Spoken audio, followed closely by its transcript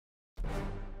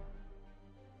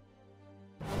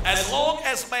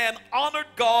as man honored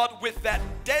God with that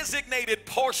designated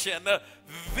portion,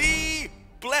 the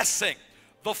blessing,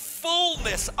 the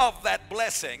fullness of that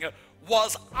blessing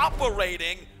was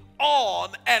operating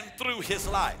on and through his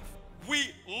life.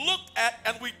 We looked at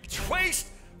and we traced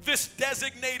this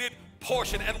designated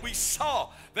portion, and we saw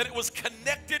that it was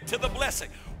connected to the blessing.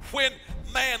 When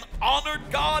man honored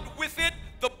God with it,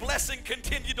 the blessing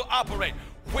continued to operate.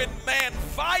 When man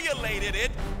violated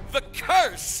it, the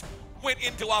curse went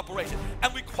into operation.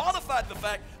 And we qualified the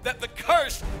fact that the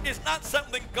curse is not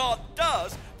something God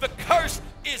does. The curse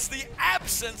is the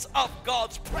absence of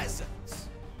God's presence.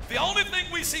 The only thing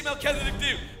we see Melchizedek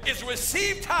do is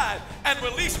receive tithe and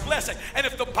release blessing. And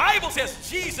if the Bible says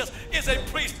Jesus is a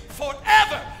priest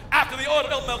forever after the order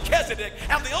of Melchizedek,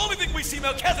 and the only thing we see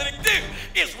Melchizedek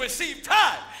do is receive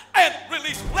tithe and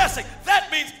release blessing, that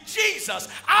means Jesus,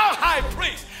 our high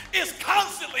priest, is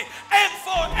constantly and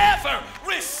forever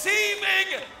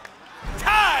receiving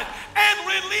tithe and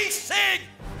releasing.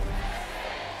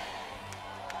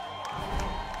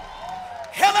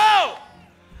 Hello.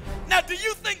 Now, do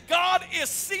you think God is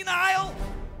senile,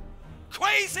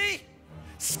 crazy,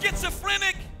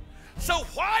 schizophrenic? So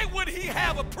why would he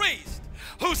have a priest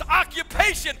whose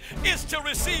occupation is to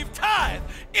receive tithe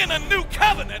in a new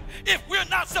covenant if we're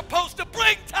not supposed to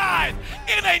bring tithe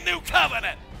in a new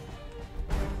covenant?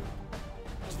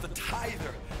 The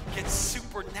tither gets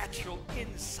supernatural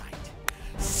insight,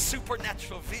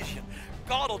 supernatural vision.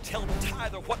 God will tell the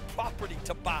tither what property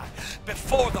to buy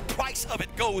before the price of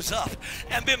it goes up.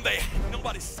 And then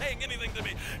nobody's saying anything to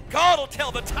me. God will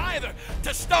tell the tither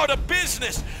to start a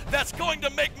business that's going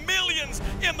to make millions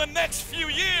in the next few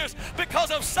years because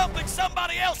of something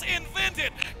somebody else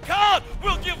invented. God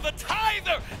will give the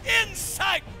tither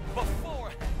insight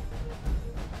beforehand.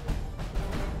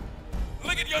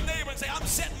 Look at your neighbor and say, I'm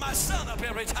setting my son up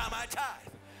every time I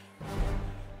tithe.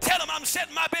 Tell him I'm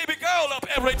setting my baby girl up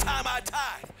every time I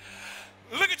tithe.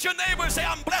 Look at your neighbor and say,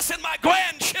 I'm blessing my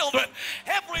grandchildren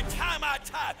every time I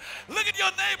tithe. Look at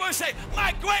your neighbor and say,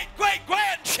 my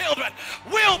great-great-grandchildren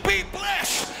will be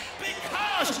blessed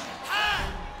because I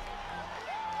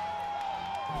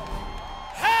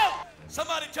help.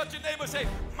 Somebody touch your neighbor and say,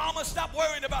 Mama, stop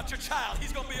worrying about your child.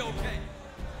 He's going to be okay.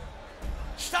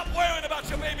 Stop worrying about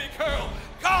your baby girl.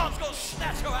 God's going to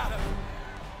snatch her out of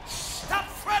it. Stop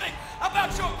fretting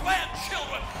about your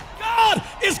grandchildren. God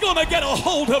is going to get a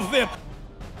hold of them.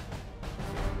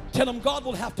 Tell them God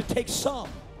will have to take some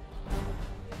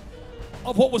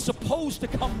of what was supposed to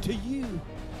come to you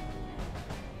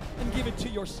and give it to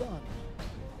your son.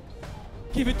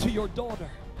 Give it to your daughter.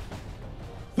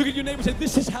 Look at your neighbor and say,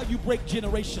 this is how you break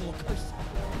generational curses.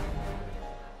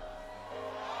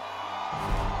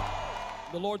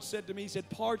 The Lord said to me, he said,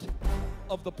 part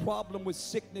of the problem with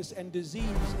sickness and disease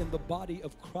in the body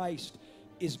of Christ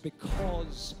is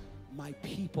because my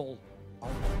people are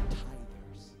not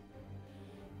tithers.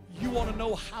 You want to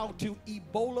know how to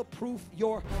Ebola-proof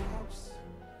your house?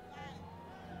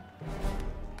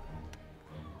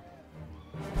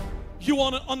 You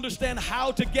want to understand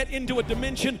how to get into a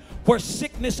dimension where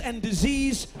sickness and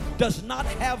disease does not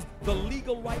have the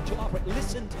legal right to operate?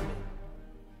 Listen to me.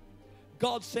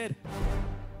 God said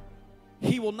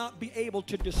he will not be able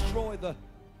to destroy the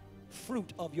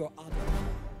fruit of your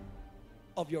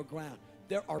ground.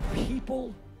 There are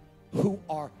people who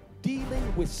are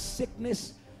dealing with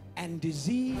sickness and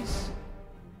disease,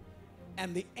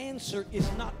 and the answer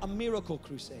is not a miracle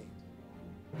crusade.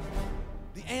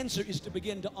 The answer is to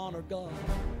begin to honor God.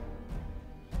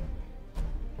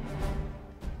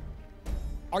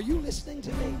 Are you listening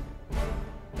to me?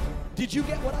 Did you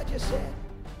get what I just said?